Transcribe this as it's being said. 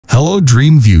Hello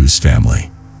Dream Views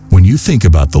family. When you think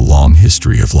about the long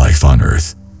history of life on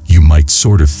Earth, you might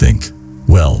sort of think,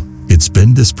 well, it's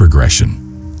been this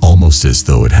progression, almost as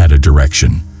though it had a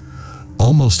direction,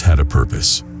 almost had a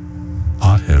purpose.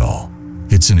 Not at all.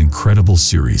 It's an incredible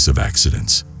series of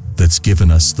accidents that's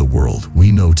given us the world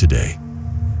we know today.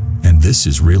 And this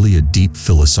is really a deep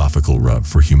philosophical rub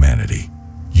for humanity.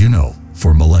 You know,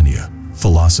 for millennia,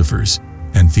 philosophers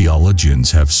and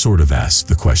theologians have sort of asked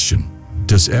the question,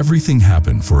 does everything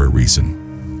happen for a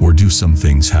reason, or do some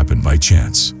things happen by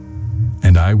chance?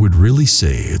 And I would really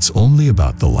say it's only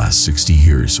about the last 60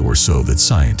 years or so that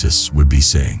scientists would be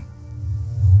saying,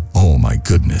 oh my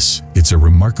goodness, it's a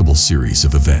remarkable series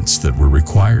of events that were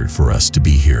required for us to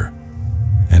be here.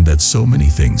 And that so many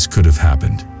things could have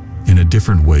happened in a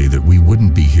different way that we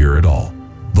wouldn't be here at all,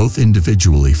 both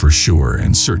individually for sure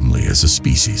and certainly as a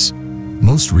species.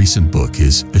 Most recent book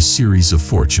is A Series of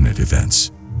Fortunate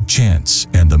Events, Chance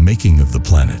and the Making of the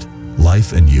Planet,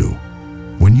 Life and You.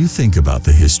 When you think about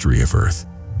the history of Earth,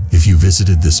 if you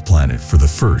visited this planet for the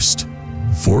first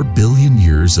 4 billion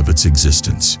years of its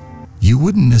existence, you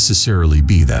wouldn't necessarily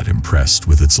be that impressed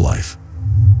with its life.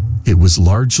 It was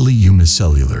largely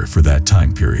unicellular for that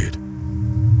time period.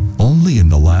 Only in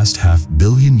the last 500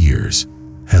 million years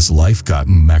has life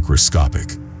gotten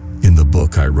macroscopic. In the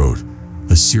book I wrote,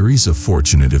 A Series of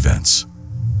Fortunate Events,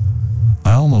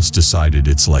 I almost decided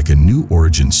it's like a new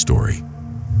origin story.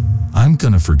 I'm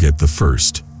gonna forget the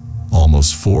first,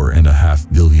 almost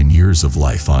 4.5 billion years of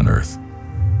life on Earth,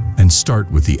 and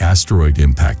start with the asteroid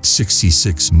impact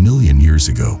 66 million years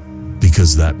ago,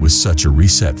 because that was such a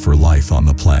reset for life on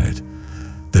the planet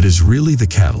that is really the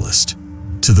catalyst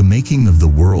to the making of the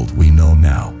world we know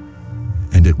now.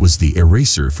 And it was the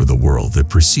eraser for the world that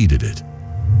preceded it.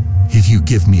 If you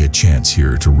give me a chance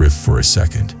here to riff for a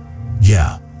second,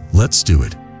 yeah, let's do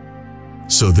it.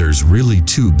 So there's really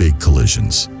two big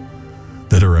collisions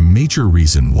that are a major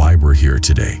reason why we're here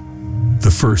today.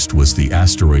 The first was the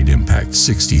asteroid impact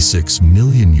 66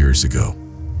 million years ago.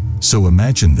 So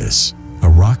imagine this, a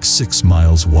rock 6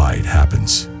 miles wide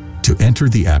happens to enter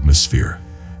the atmosphere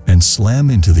and slam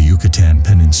into the Yucatan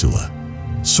Peninsula,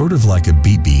 sort of like a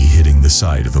BB hitting the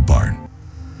side of a barn.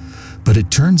 But it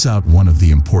turns out one of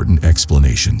the important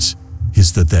explanations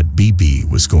is that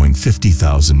BB was going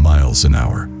 50,000 miles an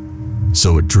hour.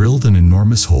 So it drilled an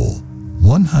enormous hole,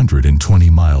 120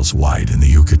 miles wide in the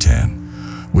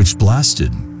Yucatan, which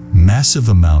blasted massive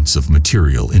amounts of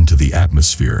material into the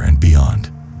atmosphere and beyond.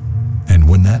 And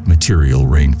when that material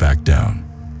rained back down,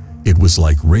 it was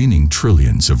like raining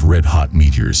trillions of red-hot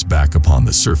meteors back upon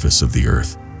the surface of the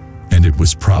Earth. And it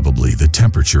was probably the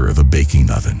temperature of a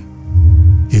baking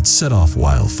oven. It set off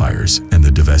wildfires and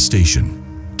the devastation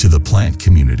to the plant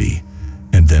community,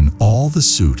 and then all the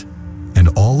soot and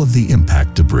all of the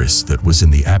impact debris that was in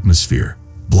the atmosphere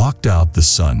blocked out the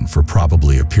sun for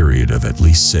probably a period of at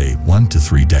least, say, 1 to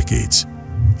 3 decades.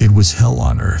 It was hell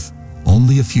on Earth.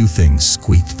 Only a few things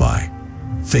squeaked by.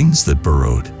 Things that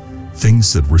burrowed,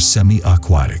 things that were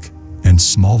semi-aquatic, and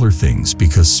smaller things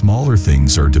because smaller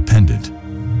things are dependent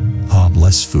on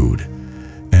less food,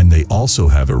 and they also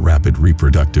have a rapid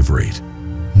reproductive rate.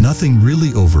 Nothing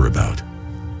really over about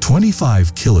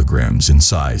 25 kilograms in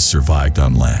size survived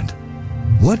on land.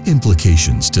 What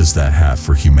implications does that have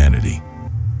for humanity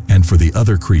and for the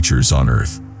other creatures on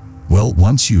Earth? Well,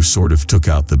 once you sort of took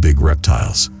out the big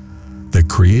reptiles, that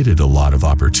created a lot of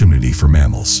opportunity for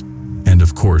mammals. And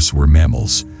of course we're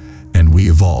mammals, and we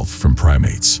evolved from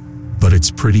primates. But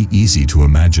it's pretty easy to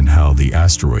imagine how the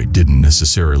asteroid didn't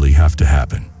necessarily have to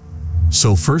happen.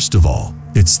 So first of all,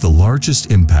 it's the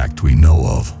largest impact we know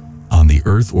of on the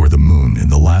Earth or the Moon in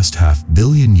the last 500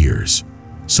 million years,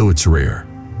 so it's rare.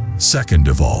 Second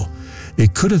of all,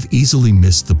 it could have easily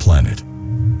missed the planet.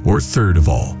 Or third of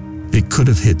all, it could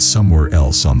have hit somewhere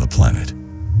else on the planet.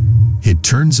 It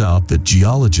turns out that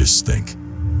geologists think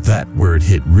that where it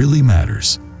hit really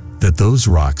matters, that those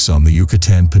rocks on the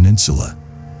Yucatan Peninsula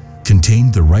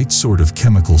contained the right sort of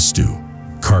chemical stew,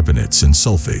 carbonates and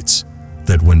sulfates,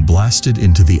 that when blasted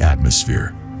into the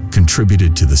atmosphere,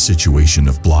 contributed to the situation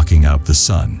of blocking out the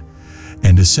sun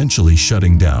and essentially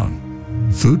shutting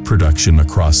down food production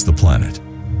across the planet.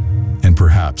 And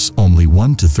perhaps only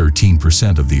 1 to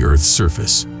 13% of the Earth's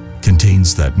surface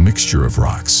contains that mixture of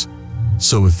rocks.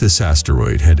 So if this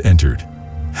asteroid had entered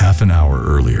half an hour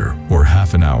earlier or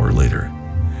half an hour later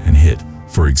and hit,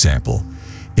 for example,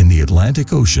 in the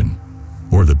Atlantic Ocean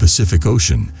or the Pacific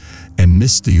Ocean and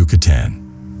missed the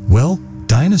Yucatan, well,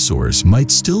 dinosaurs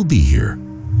might still be here.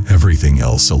 Everything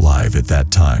else alive at that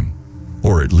time,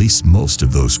 or at least most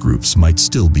of those groups might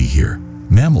still be here.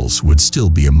 Mammals would still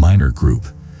be a minor group,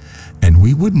 and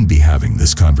we wouldn't be having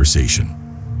this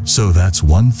conversation. So that's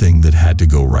one thing that had to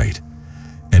go right.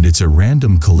 And it's a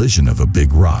random collision of a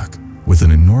big rock with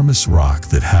an enormous rock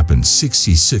that happened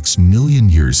 66 million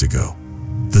years ago.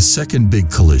 The second big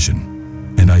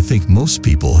collision, and I think most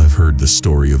people have heard the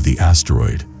story of the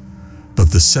asteroid,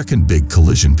 but the second big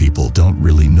collision people don't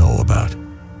really know about.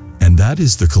 And that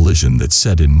is the collision that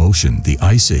set in motion the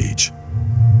Ice Age.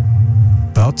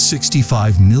 About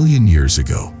 65 million years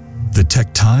ago, the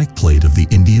tectonic plate of the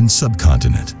Indian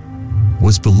subcontinent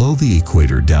was below the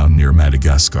equator down near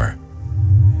Madagascar,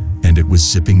 and it was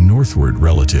zipping northward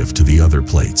relative to the other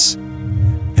plates,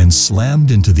 and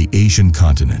slammed into the Asian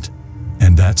continent,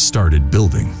 and that started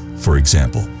building, for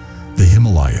example, the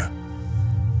Himalaya.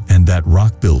 And that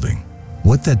rock building,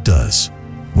 what that does,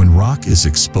 when rock is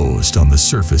exposed on the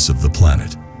surface of the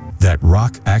planet, that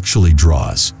rock actually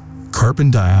draws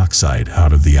carbon dioxide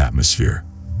out of the atmosphere.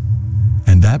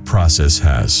 And that process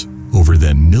has, over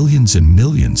then millions and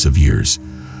millions of years,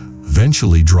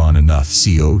 eventually drawn enough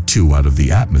CO2 out of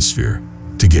the atmosphere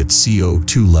to get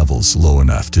CO2 levels low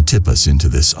enough to tip us into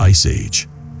this ice age.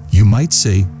 You might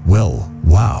say, well,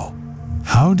 wow,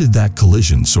 how did that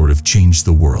collision sort of change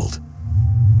the world?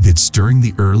 It's during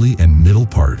the early and middle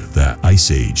part of that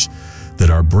ice age that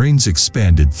our brains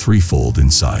expanded threefold in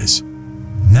size.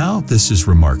 Now this is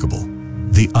remarkable.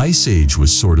 The ice age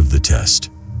was sort of the test.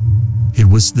 It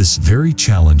was this very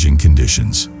challenging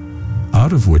conditions,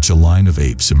 out of which a line of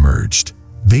apes emerged,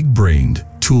 big-brained,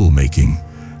 tool-making,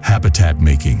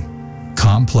 habitat-making,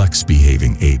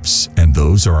 complex-behaving apes, and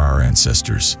those are our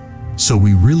ancestors. So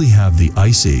we really have the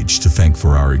Ice Age to thank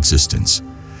for our existence,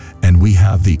 and we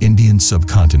have the Indian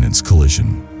subcontinent's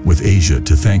collision with Asia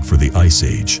to thank for the Ice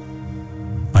Age.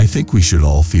 I think we should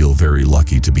all feel very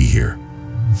lucky to be here.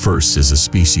 First, as a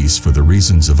species, for the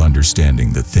reasons of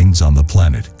understanding that things on the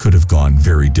planet could have gone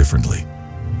very differently.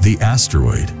 The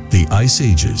asteroid, the ice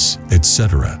ages,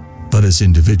 etc., but as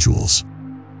individuals.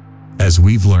 As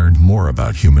we've learned more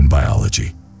about human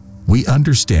biology, we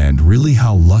understand really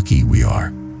how lucky we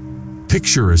are.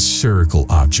 Picture a spherical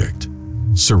object,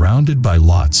 surrounded by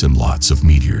lots and lots of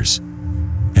meteors,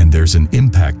 and there's an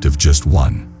impact of just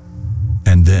one.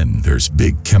 And then there's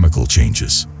big chemical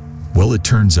changes. Well, it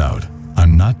turns out,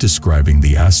 I'm not describing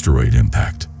the asteroid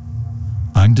impact.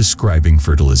 I'm describing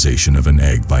fertilization of an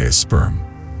egg by a sperm.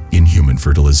 In human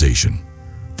fertilization,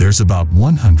 there's about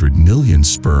 100 million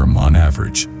sperm on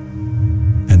average.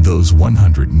 And those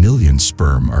 100 million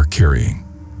sperm are carrying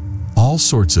all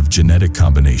sorts of genetic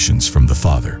combinations from the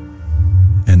father.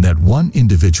 And that one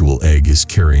individual egg is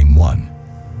carrying one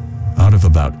out of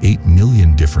about 8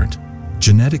 million different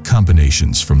genetic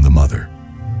combinations from the mother.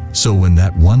 So when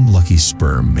that one lucky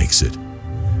sperm makes it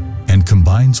and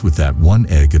combines with that one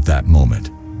egg at that moment,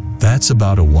 that's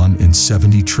about a 1 in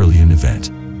 70 trillion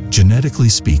event, genetically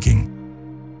speaking.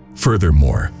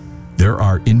 Furthermore, there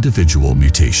are individual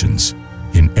mutations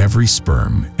in every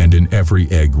sperm and in every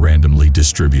egg randomly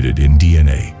distributed in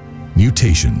DNA.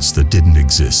 Mutations that didn't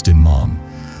exist in mom,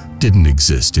 didn't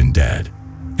exist in dad,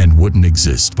 and wouldn't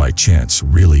exist by chance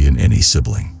really in any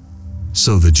sibling.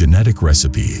 So the genetic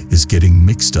recipe is getting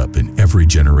mixed up in every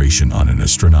generation on an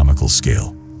astronomical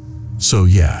scale. So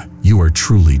yeah, you are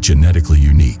truly genetically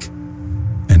unique.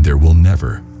 And there will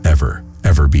never, ever,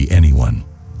 ever be anyone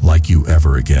like you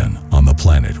ever again on the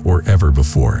planet or ever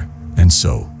before. And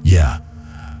so, yeah,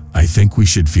 I think we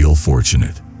should feel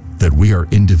fortunate that we are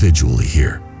individually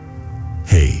here.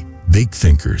 Hey, big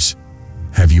thinkers,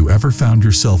 have you ever found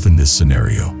yourself in this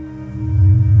scenario?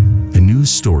 A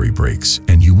news story breaks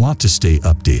and you want to stay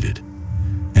updated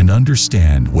and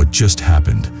understand what just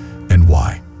happened and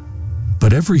why.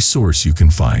 But every source you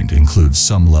can find includes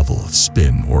some level of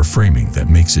spin or framing that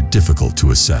makes it difficult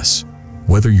to assess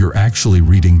whether you're actually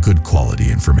reading good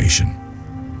quality information.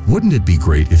 Wouldn't it be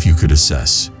great if you could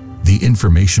assess the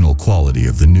informational quality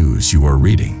of the news you are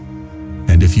reading?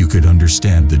 And if you could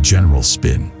understand the general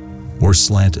spin or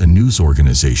slant a news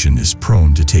organization is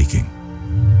prone to taking?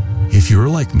 If you're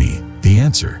like me, the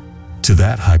answer to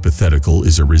that hypothetical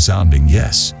is a resounding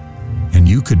yes, and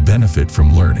you could benefit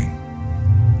from learning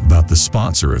about the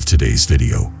sponsor of today's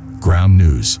video, Ground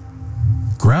News.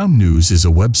 Ground News is a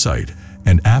website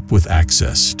and app with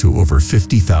access to over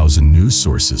 50,000 news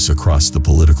sources across the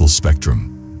political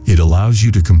spectrum. It allows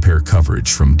you to compare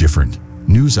coverage from different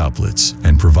news outlets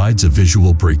and provides a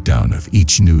visual breakdown of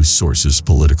each news source's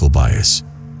political bias,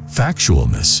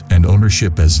 factualness, and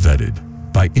ownership as vetted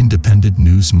by independent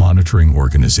news monitoring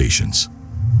organizations.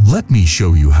 Let me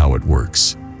show you how it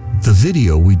works. The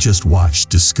video we just watched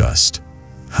discussed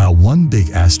how one big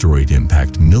asteroid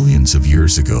impact millions of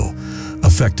years ago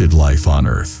affected life on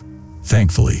Earth.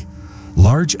 Thankfully,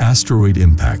 Large asteroid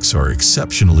impacts are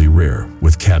exceptionally rare,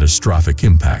 with catastrophic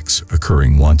impacts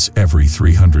occurring once every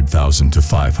 300,000 to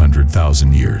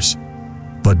 500,000 years.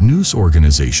 But news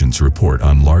organizations report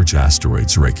on large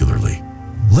asteroids regularly.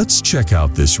 Let's check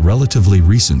out this relatively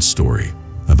recent story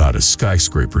about a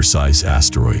skyscraper-sized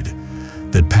asteroid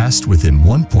that passed within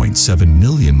 1.7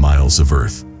 million miles of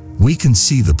Earth. We can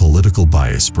see the political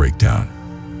bias breakdown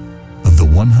of the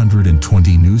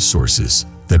 120 news sources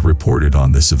that reported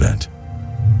on this event.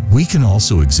 We can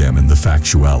also examine the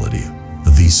factuality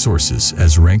of these sources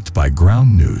as ranked by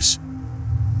ground news.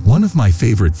 One of my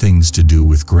favorite things to do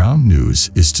with ground news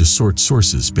is to sort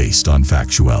sources based on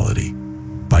factuality.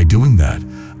 By doing that,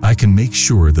 I can make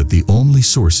sure that the only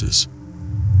sources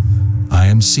I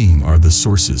am seeing are the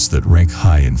sources that rank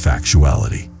high in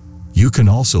factuality. You can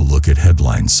also look at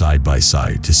headlines side by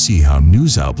side to see how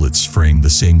news outlets frame the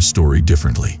same story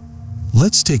differently.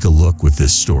 Let's take a look with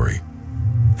this story.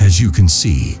 As you can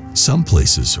see, some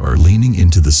places are leaning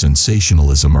into the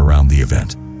sensationalism around the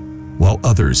event, while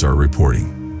others are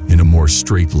reporting in a more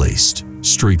straight-laced,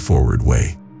 straightforward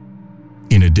way.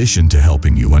 In addition to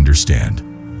helping you understand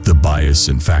the bias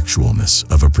and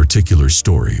factualness of a particular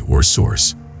story or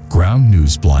source, Ground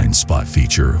News Blind Spot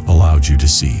feature allowed you to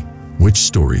see which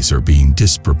stories are being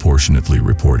disproportionately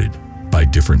reported by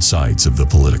different sides of the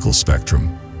political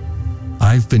spectrum.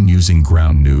 I've been using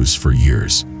ground news for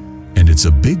years, and it's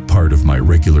a big part of my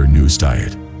regular news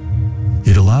diet.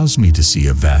 It allows me to see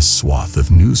a vast swath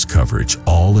of news coverage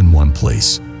all in one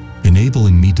place,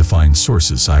 enabling me to find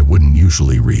sources I wouldn't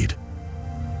usually read.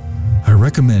 I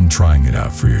recommend trying it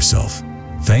out for yourself.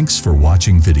 Thanks for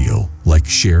watching video. Like,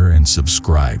 share, and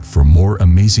subscribe for more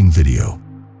amazing video.